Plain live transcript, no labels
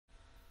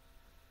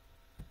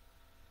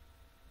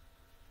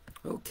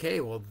Okay,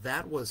 well,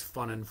 that was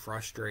fun and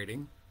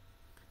frustrating.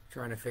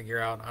 Trying to figure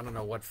out, I don't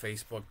know what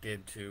Facebook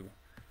did to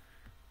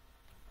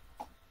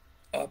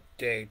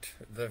update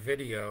the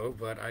video,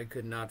 but I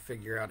could not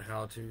figure out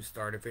how to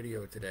start a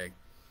video today.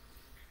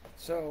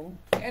 So,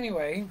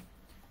 anyway,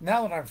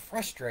 now that I'm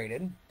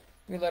frustrated,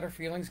 we let our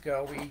feelings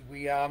go.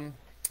 We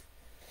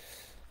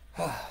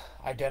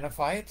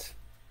identify it,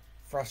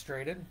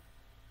 frustrated,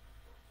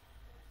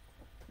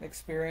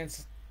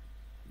 experience,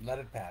 let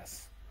it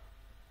pass.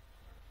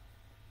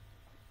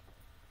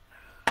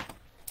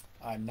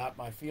 I'm not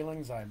my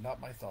feelings, I'm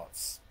not my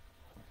thoughts.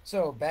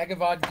 So,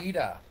 Bhagavad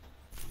Gita,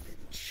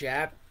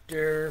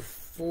 Chapter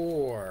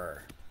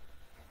 4.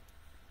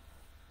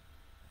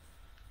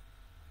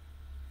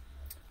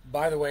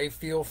 By the way,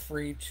 feel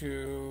free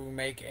to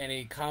make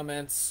any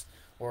comments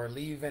or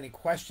leave any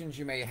questions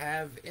you may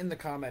have in the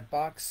comment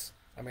box.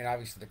 I mean,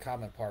 obviously, the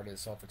comment part is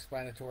self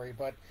explanatory,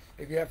 but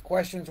if you have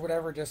questions,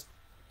 whatever, just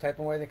type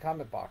them away in the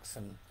comment box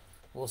and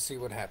we'll see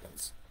what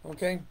happens.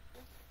 Okay?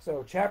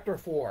 So, chapter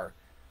 4,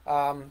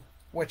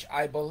 which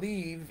I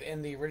believe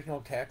in the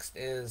original text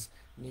is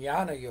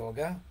Jnana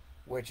Yoga,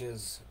 which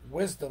is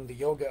wisdom, the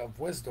yoga of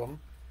wisdom.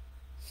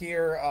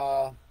 Here,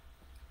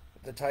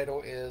 the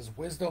title is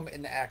Wisdom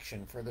in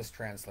Action for this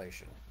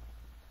translation.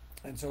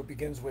 And so it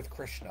begins with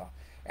Krishna.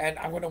 And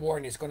I'm going to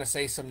warn you, it's going to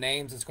say some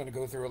names. It's going to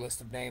go through a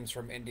list of names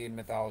from Indian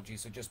mythology.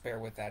 So just bear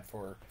with that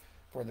for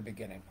the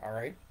beginning. All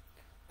right?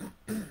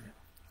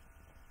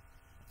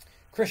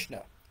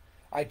 Krishna.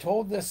 I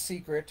told this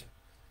secret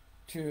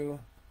to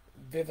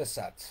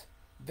Vivasat.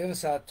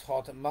 Vivasat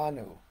taught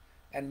Manu.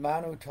 And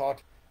Manu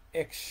taught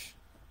Iksh,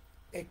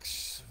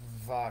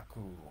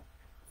 Ikshvaku.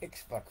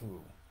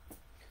 Ikshvaku.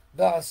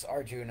 Thus,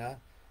 Arjuna,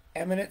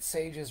 eminent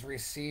sages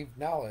received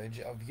knowledge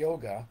of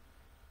yoga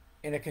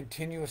in a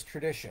continuous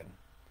tradition,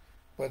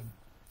 but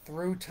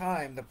through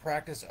time the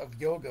practice of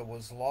yoga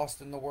was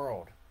lost in the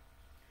world.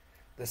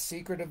 The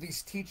secret of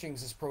these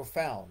teachings is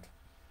profound.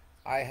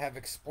 I have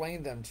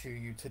explained them to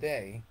you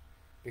today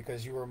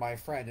because you are my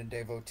friend and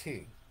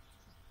devotee.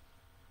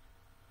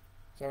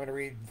 So I'm going to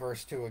read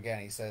verse 2 again.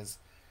 He says,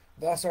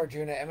 Thus,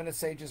 Arjuna, eminent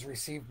sages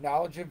received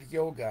knowledge of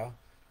yoga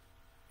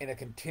in a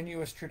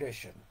continuous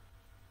tradition,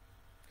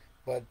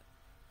 but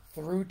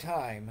through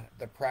time,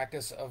 the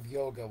practice of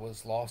yoga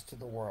was lost to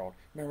the world.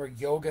 Remember,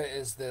 yoga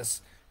is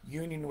this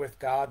union with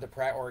God,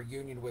 or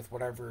union with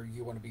whatever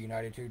you want to be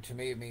united to. To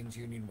me, it means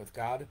union with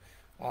God.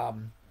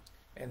 Um,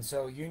 and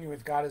so, union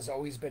with God has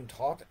always been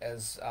taught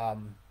as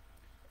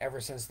ever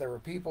since there were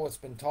people. It's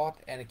been taught,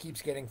 and it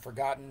keeps getting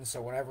forgotten.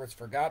 So, whenever it's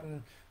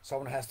forgotten,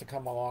 someone has to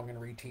come along and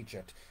reteach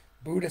it.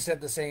 Buddha said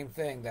the same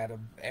thing that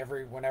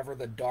whenever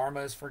the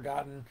Dharma is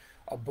forgotten,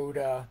 a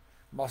Buddha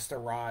must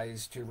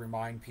arise to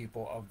remind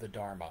people of the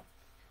Dharma.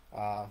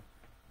 Uh,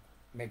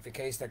 Make the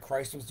case that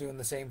Christ was doing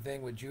the same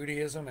thing with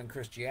Judaism and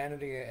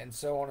Christianity and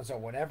so on and so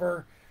on.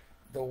 Whenever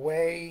the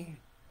way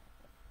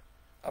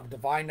of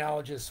divine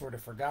knowledge is sort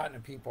of forgotten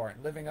and people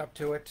aren't living up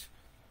to it,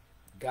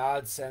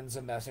 God sends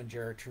a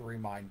messenger to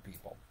remind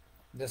people.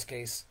 In this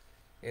case,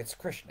 it's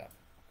Krishna.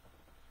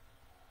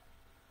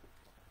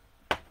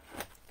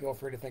 Feel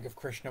free to think of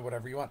Krishna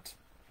whatever you want.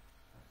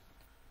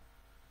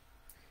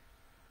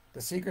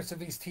 The secrets of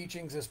these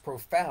teachings is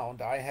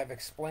profound. I have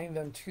explained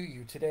them to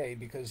you today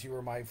because you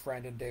are my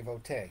friend and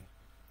devotee.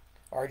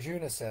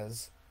 Arjuna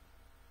says,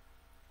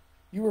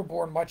 You were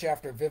born much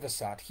after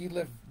Vivasat. He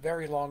lived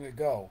very long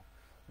ago.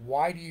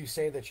 Why do you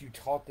say that you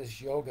taught this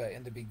yoga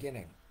in the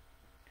beginning?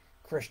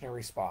 Krishna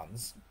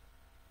responds,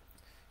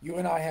 You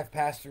and I have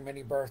passed through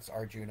many births,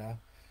 Arjuna.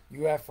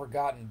 You have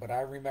forgotten, but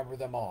I remember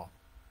them all.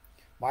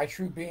 My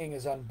true being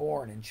is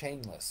unborn and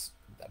chainless.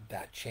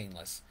 That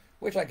chainless,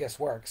 which I guess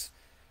works.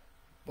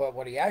 But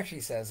what he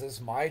actually says is,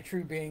 My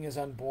true being is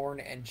unborn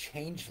and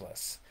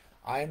changeless.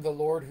 I am the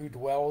Lord who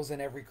dwells in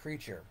every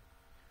creature.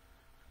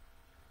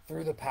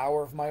 Through the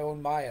power of my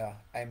own Maya,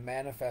 I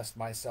manifest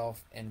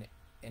myself in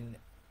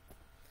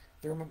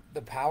through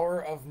the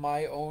power of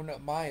my own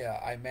Maya,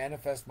 I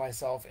manifest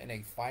myself in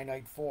a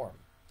finite form.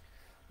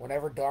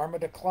 Whenever Dharma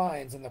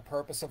declines and the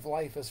purpose of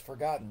life is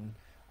forgotten,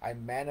 I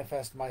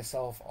manifest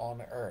myself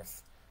on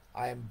earth.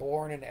 I am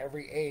born in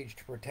every age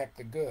to protect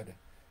the good,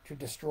 to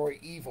destroy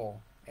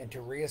evil, and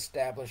to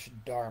reestablish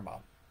Dharma.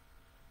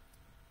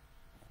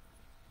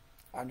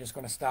 I'm just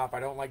going to stop. I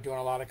don't like doing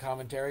a lot of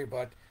commentary,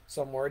 but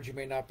some words you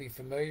may not be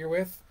familiar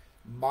with.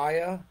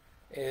 Maya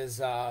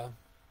is,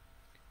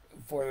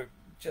 for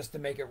just to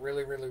make it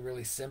really, really,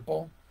 really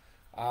simple,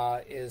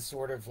 is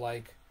sort of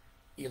like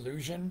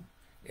illusion.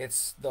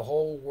 It's the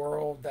whole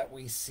world that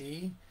we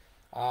see,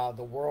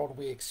 the world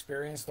we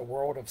experience, the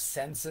world of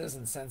senses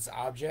and sense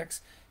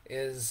objects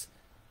is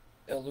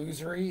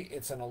illusory.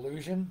 It's an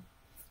illusion.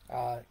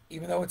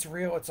 Even though it's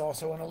real, it's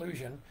also an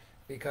illusion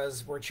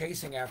because we're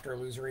chasing after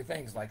illusory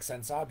things like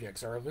sense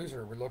objects are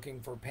illusory. We're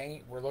looking for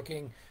pain, we're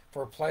looking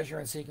for pleasure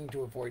and seeking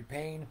to avoid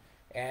pain,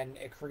 and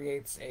it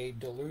creates a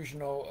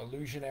delusional,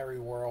 illusionary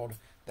world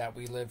that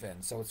we live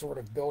in. So it's sort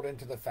of built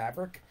into the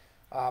fabric.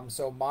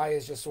 So Maya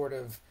is just sort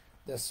of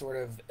this sort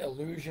of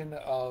illusion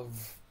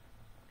of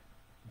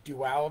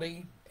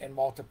duality and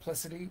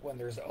multiplicity when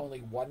there's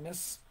only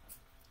oneness.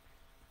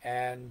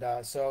 And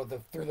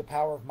through the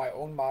power of my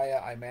own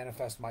Maya, I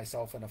manifest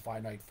myself in a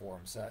finite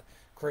form. So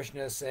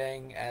Krishna is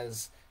saying,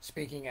 as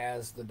speaking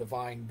as the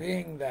divine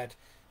being, that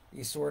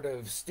he sort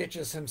of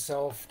stitches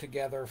himself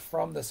together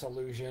from this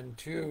illusion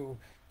to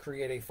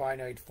create a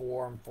finite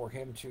form for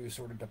him to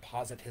sort of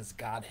deposit his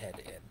Godhead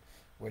in,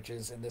 which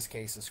is, in this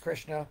case, is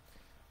Krishna,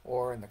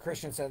 or in the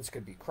Christian sense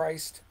could be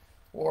Christ,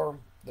 or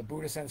the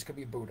Buddha sense could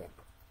be Buddha.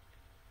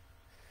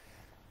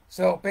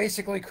 So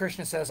basically,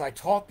 Krishna says, I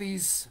taught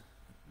these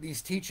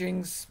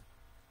teachings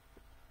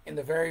in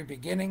the very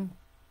beginning.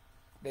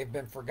 They've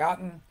been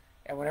forgotten,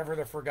 and whenever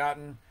they're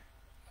forgotten,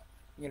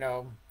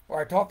 or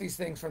I taught these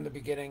things from the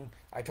beginning.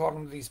 I taught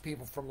them to these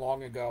people from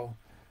long ago.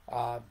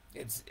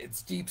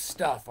 It's deep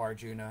stuff,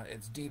 Arjuna.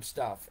 It's deep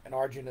stuff. And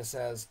Arjuna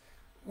says,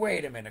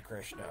 wait a minute,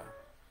 Krishna.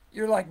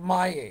 You're like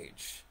my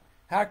age.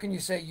 How can you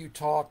say you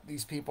taught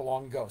these people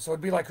long ago? So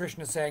it'd be like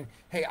Krishna saying,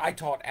 hey, I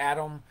taught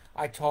Adam.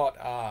 I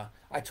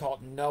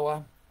taught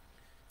Noah.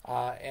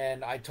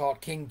 And I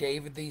taught King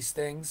David these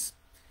things.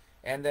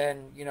 And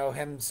then,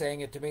 him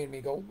saying it to me and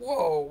me go,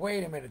 whoa,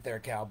 wait a minute there,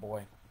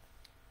 cowboy.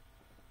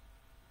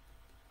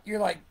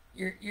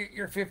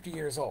 You're 50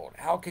 years old.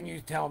 How can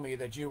you tell me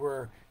that you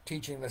were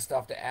teaching this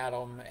stuff to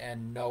Adam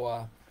and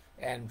Noah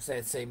and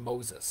say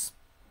Moses?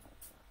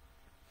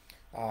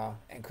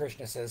 And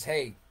Krishna says,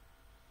 hey,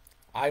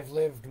 I've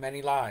lived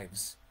many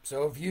lives.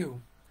 So have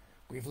you.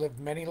 We've lived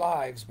many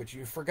lives, but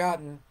you've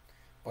forgotten.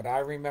 But I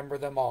remember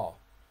them all.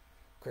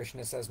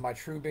 Krishna says, my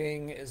true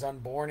being is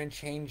unborn and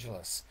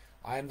changeless.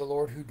 I am the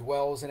Lord who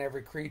dwells in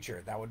every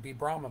creature. That would be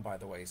Brahma, by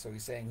the way. So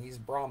he's saying he's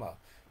Brahma.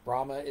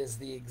 Brahma is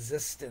the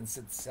existence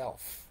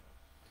itself.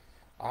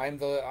 I am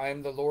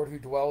the Lord who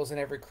dwells in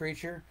every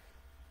creature.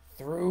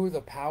 Through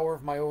the power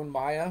of my own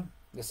Maya,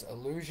 this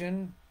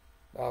illusion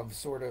of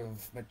sort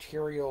of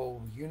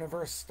material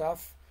universe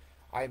stuff,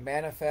 I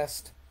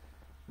manifest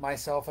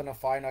myself in a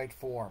finite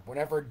form.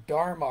 Whenever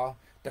Dharma,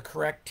 the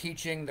correct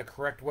teaching, the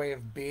correct way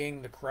of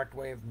being, the correct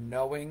way of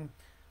knowing,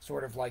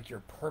 sort of like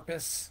your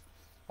purpose,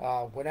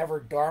 whenever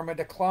Dharma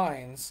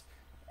declines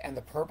and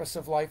the purpose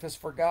of life is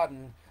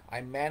forgotten,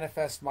 I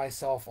manifest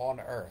myself on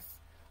earth.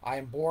 I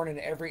am born in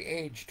every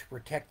age to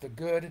protect the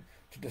good,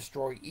 to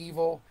destroy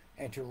evil,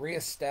 and to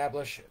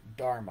reestablish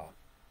Dharma.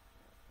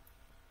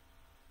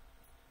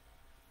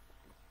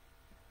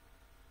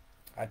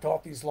 I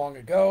taught these long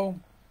ago.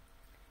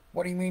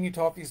 What do you mean you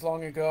taught these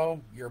long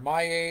ago? You're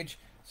my age.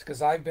 It's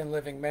because I've been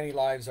living many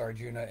lives,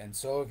 Arjuna, and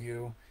so have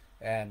you.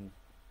 And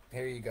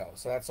here you go.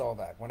 So that's all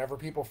that. Whenever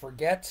people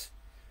forget,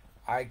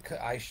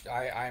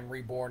 I'm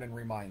reborn and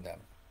remind them.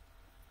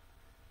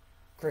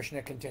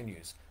 Krishna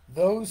continues,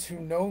 those who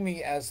know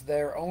me as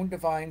their own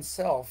divine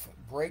self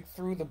break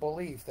through the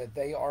belief that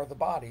they are the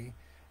body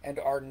and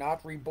are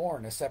not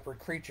reborn as separate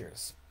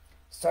creatures.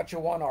 Such a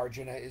one,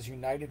 Arjuna, is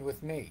united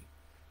with me.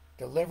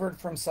 Delivered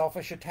from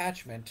selfish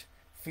attachment,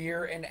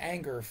 fear and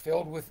anger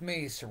filled with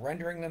me,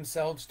 surrendering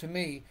themselves to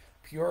me,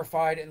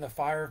 purified in the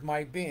fire of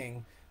my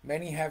being,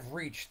 many have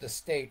reached the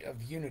state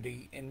of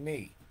unity in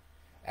me.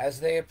 As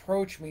they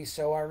approach me,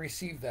 so I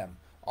receive them.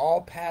 All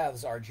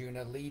paths,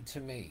 Arjuna, lead to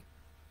me.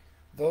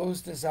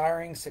 Those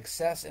desiring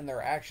success in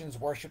their actions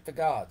worship the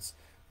gods.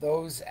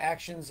 Those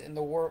actions in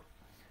the world,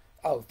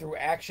 through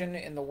action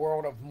in the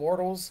world of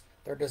mortals,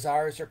 their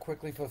desires are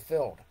quickly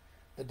fulfilled.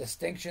 The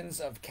distinctions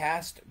of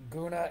caste,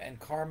 guna, and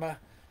karma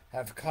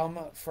have come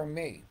from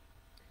me.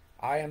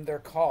 I am their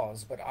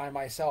cause, but I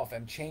myself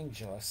am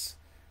changeless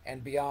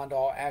and beyond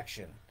all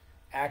action.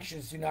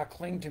 Actions do not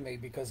cling to me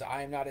because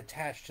I am not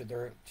attached to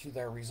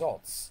their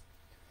results.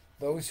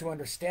 Those who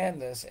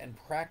understand this and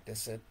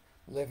practice it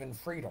live in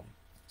freedom.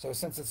 So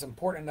since it's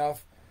important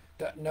enough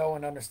to know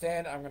and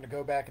understand, I'm going to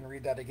go back and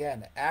read that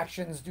again.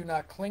 Actions do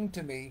not cling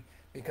to me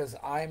because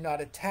I am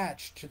not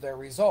attached to their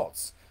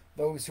results.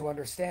 Those who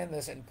understand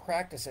this and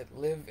practice it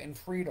live in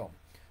freedom.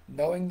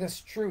 Knowing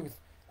this truth,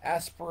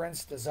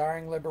 aspirants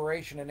desiring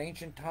liberation in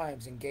ancient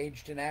times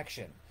engaged in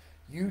action.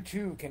 You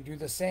too can do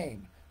the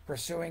same,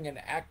 pursuing an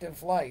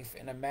active life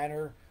in a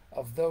manner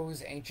of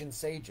those ancient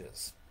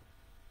sages.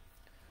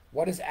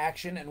 What is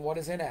action and what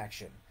is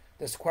inaction?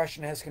 This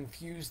question has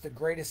confused the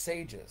greatest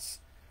sages.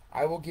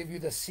 I will give you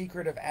the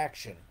secret of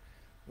action,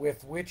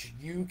 with which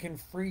you can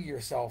free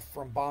yourself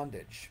from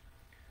bondage.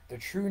 The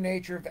true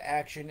nature of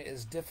action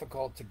is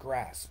difficult to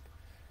grasp.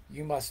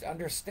 You must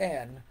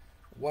understand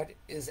what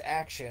is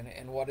action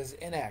and what is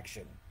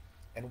inaction,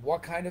 and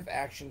what kind of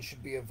action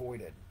should be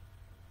avoided.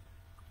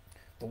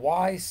 The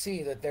wise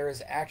see that there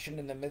is action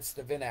in the midst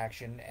of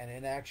inaction and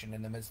inaction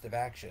in the midst of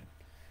action.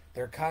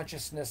 Their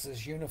consciousness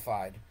is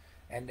unified,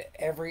 and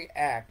every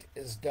act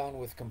is done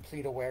with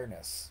complete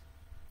awareness.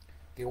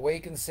 The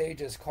awakened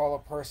sages call a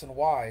person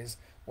wise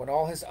when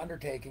all his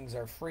undertakings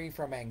are free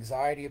from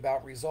anxiety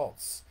about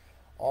results.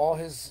 All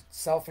his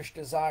selfish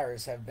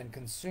desires have been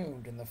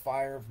consumed in the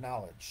fire of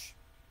knowledge.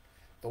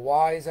 The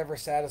wise, ever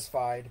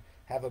satisfied,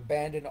 have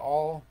abandoned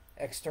all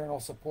external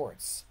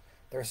supports.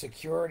 Their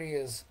security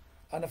is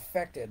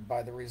unaffected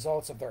by the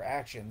results of their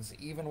actions,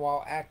 even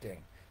while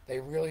acting. they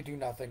really do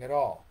nothing at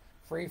all.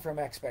 Free from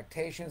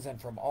expectations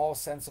and from all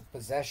sense of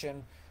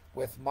possession,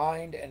 with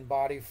mind and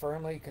body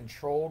firmly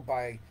controlled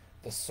by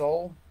the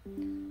soul,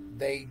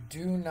 they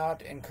do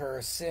not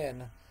incur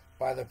sin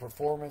by the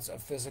performance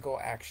of physical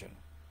action.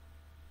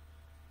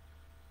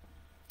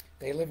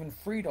 They live in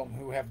freedom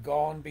who have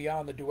gone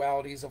beyond the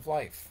dualities of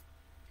life.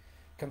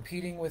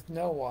 Competing with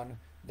no one,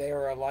 they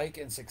are alike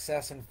in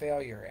success and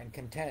failure, and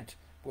content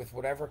with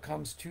whatever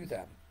comes to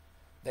them.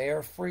 They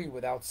are free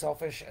without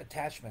selfish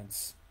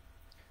attachments.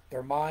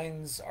 Their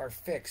minds are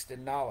fixed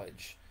in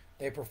knowledge.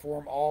 They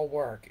perform all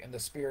work in the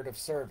spirit of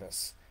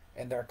service,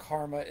 and their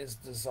karma is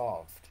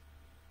dissolved.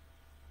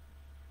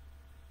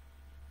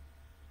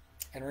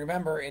 And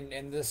remember,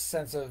 in this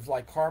sense of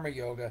like karma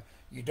yoga,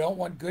 you don't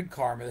want good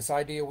karma. This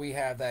idea we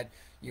have that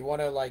you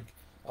want to like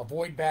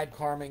avoid bad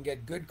karma and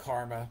get good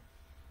karma,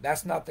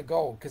 that's not the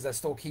goal, because that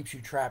still keeps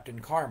you trapped in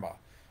karma.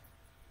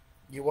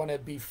 You want to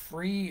be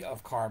free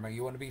of karma.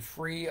 You want to be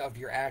free of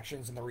your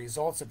actions and the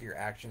results of your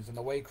actions. And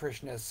the way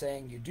Krishna is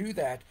saying you do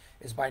that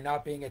is by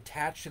not being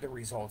attached to the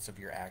results of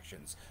your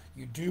actions.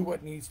 You do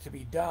what needs to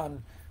be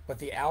done, but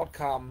the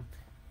outcome,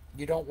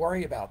 you don't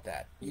worry about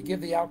that. You give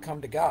the outcome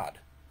to God,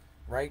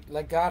 right?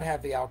 Let God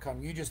have the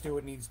outcome. You just do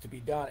what needs to be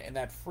done. And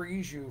that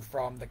frees you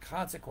from the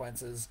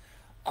consequences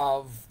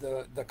of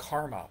the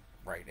karma,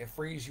 right? It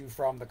frees you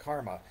from the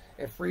karma.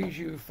 It frees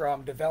you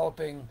from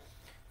developing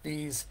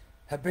these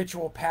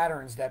habitual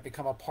patterns that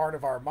become a part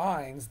of our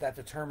minds that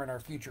determine our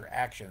future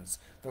actions.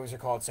 Those are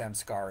called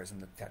samskaras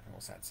in the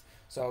technical sense.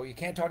 So you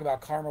can't talk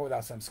about karma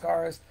without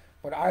samskaras,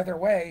 but either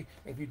way,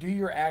 if you do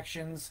your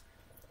actions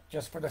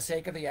just for the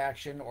sake of the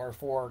action or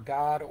for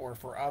God or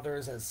for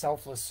others as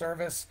selfless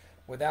service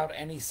without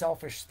any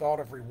selfish thought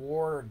of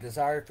reward or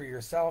desire for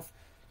yourself,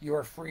 you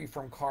are free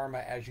from karma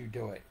as you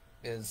do it,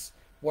 is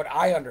what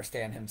I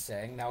understand him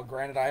saying. Now,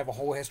 granted, I have a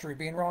whole history of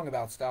being wrong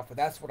about stuff, but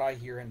that's what I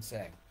hear him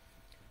saying.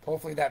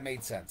 Hopefully that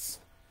made sense.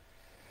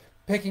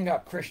 Picking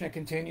up, Krishna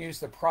continues,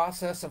 the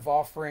process of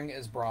offering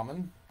is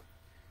Brahman.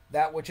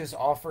 That which is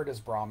offered is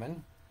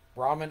Brahman.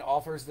 Brahman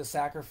offers the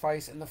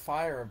sacrifice in the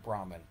fire of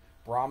Brahman.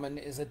 Brahman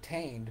is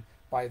attained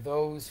by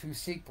those who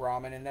seek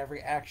Brahman in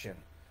every action.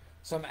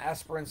 Some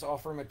aspirants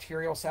offer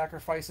material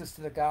sacrifices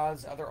to the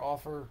gods. Others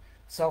offer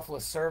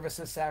selfless service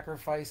as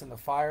sacrifice in the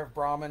fire of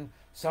Brahman.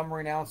 Some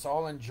renounce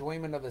all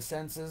enjoyment of the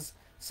senses,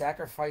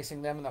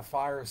 sacrificing them in the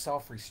fire of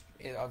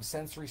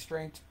sense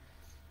restraint.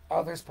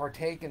 Others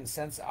partake in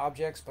sense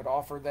objects, but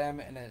offer them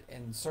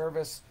in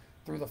service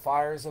through the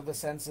fires of the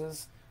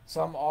senses.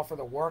 Some offer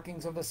the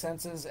workings of the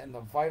senses and the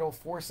vital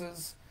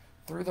forces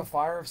through the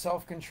fire of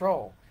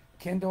self-control,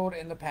 kindled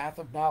in the path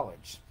of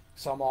knowledge.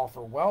 Some offer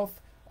wealth,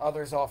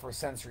 others offer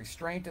sense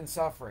restraint and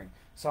suffering.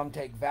 Some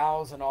take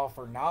vows and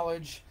offer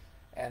knowledge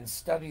and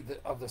study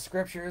of the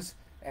scriptures,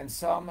 and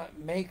some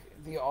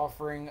make the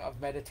offering of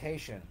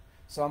meditation.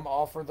 Some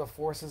offer the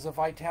forces of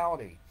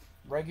vitality,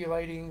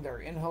 regulating their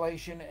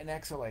inhalation and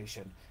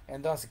exhalation,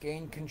 and thus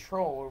gain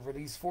control over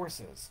these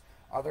forces.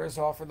 Others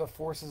offer the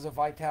forces of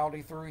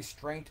vitality through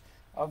restraint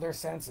of their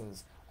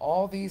senses.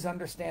 All these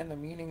understand the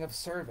meaning of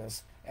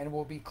service and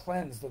will be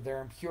cleansed of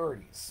their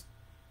impurities.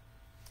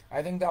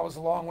 I think that was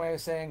a long way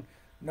of saying,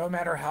 no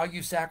matter how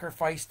you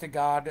sacrifice to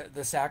God,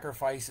 the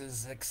sacrifice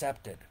is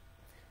accepted.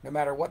 No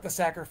matter what the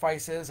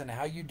sacrifice is and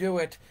how you do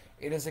it,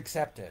 it is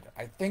accepted.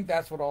 I think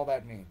that's what all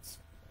that means.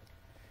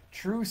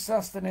 True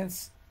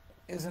sustenance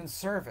is in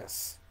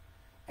service,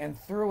 and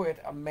through it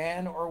a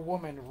man or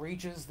woman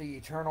reaches the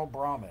eternal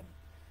Brahman.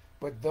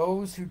 But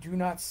those who do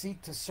not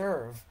seek to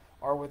serve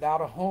are without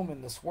a home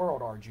in this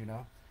world,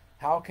 Arjuna.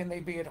 How can they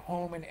be at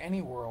home in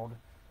any world?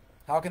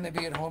 How can they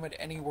be at home in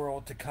any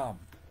world to come?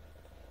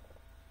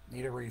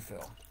 Need a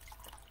refill.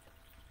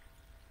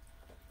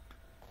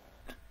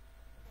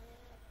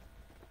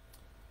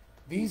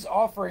 These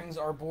offerings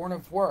are born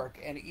of work,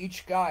 and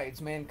each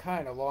guides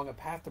mankind along a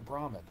path to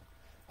Brahman.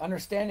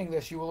 Understanding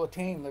this, you will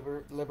attain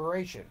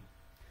liberation.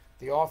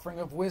 The offering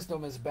of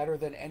wisdom is better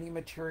than any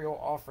material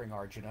offering,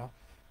 Arjuna,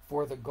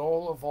 for the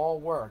goal of all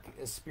work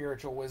is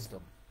spiritual wisdom.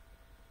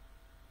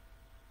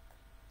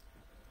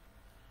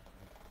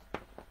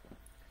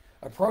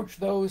 Approach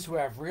those who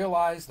have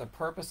realized the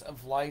purpose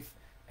of life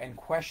and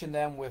question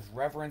them with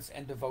reverence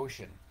and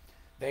devotion.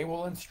 They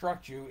will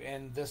instruct you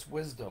in this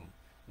wisdom.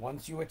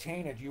 Once you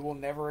attain it, you will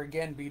never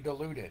again be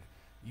deluded.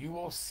 You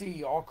will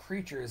see all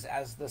creatures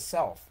as the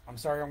self.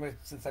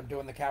 Since I'm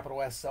doing the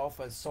capital S self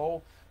as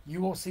soul,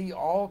 you will see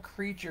all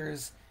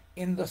creatures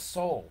in the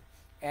soul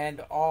and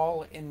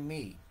all in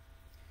me.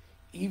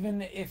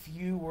 Even if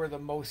you were the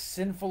most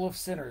sinful of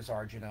sinners,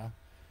 Arjuna,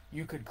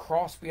 you could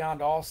cross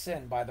beyond all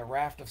sin by the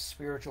raft of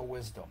spiritual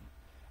wisdom.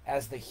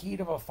 As the heat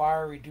of a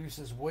fire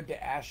reduces wood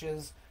to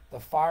ashes, the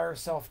fire of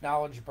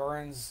self-knowledge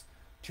burns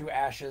to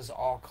ashes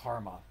all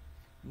karma.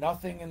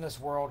 Nothing in this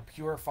world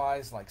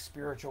purifies like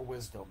spiritual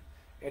wisdom.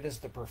 It is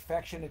the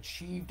perfection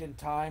achieved in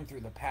time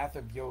through the path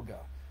of yoga,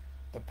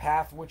 the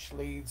path which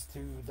leads to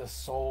the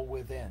soul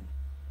within.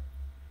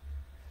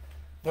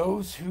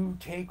 Those who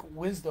take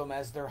wisdom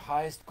as their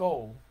highest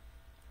goal,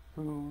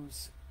 who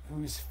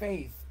whose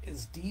faith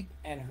is deep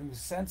and whose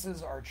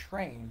senses are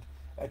trained,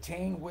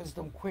 attain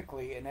wisdom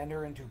quickly and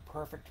enter into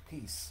perfect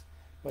peace.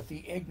 But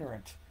the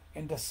ignorant,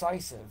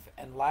 indecisive,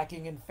 and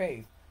lacking in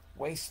faith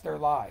waste their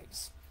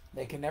lives.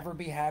 They can never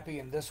be happy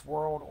in this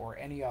world or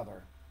any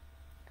other.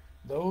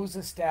 Those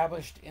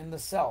established in the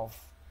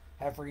self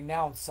have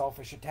renounced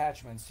selfish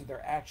attachments to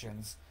their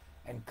actions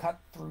and cut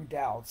through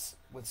doubts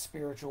with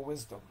spiritual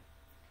wisdom.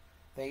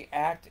 They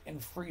act in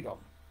freedom.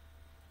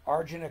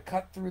 Arjuna,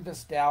 cut through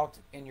this doubt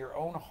in your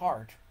own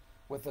heart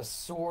with the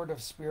sword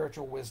of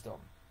spiritual wisdom.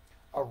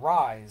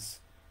 Arise,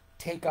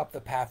 take up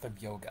the path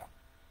of yoga.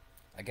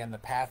 Again, the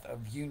path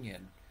of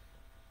union.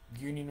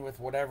 Union with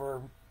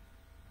whatever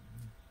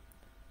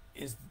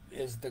is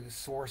the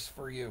source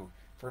for you.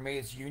 For me,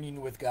 it's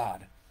union with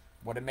God.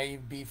 What it may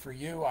be for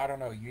you, I don't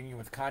know. Union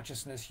with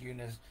consciousness,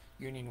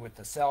 union with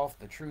the self,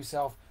 the true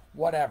self,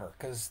 whatever,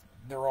 because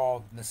they're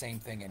all the same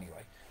thing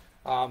anyway.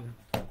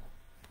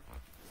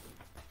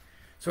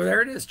 So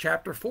there it is,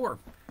 chapter 4.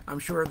 I'm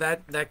sure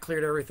that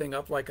cleared everything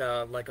up like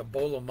a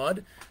bowl of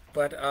mud.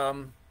 But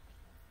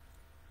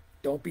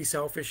don't be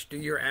selfish. Do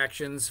your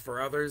actions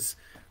for others.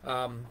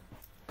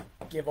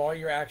 Give all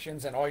your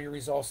actions and all your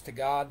results to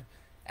God.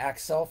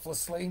 Act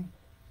selflessly.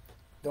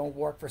 Don't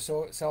work for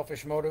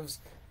selfish motives.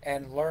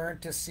 And learn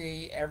to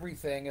see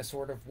everything as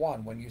sort of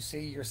one. When you see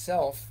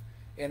yourself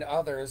in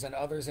others and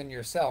others in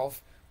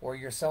yourself, or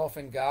yourself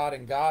in God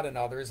and God in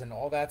others and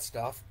all that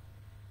stuff,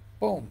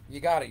 boom,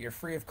 you got it. You're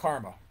free of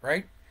karma,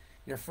 right?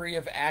 You're free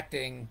of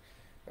acting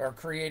or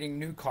creating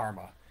new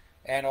karma.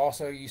 And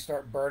also you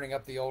start burning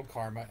up the old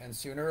karma, and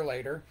sooner or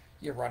later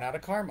you run out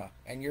of karma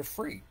and you're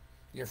free.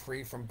 You're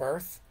free from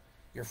birth.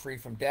 You're free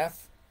from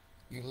death.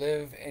 You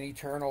live in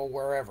eternal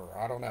wherever.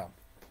 I don't know.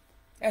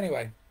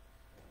 Anyway,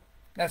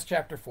 that's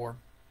chapter 4.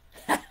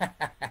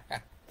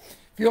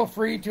 Feel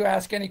free to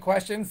ask any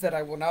questions that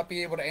I will not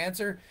be able to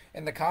answer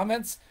in the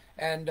comments,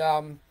 and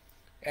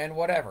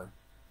whatever.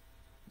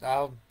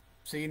 I'll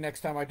see you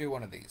next time I do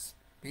one of these.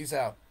 Peace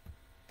out.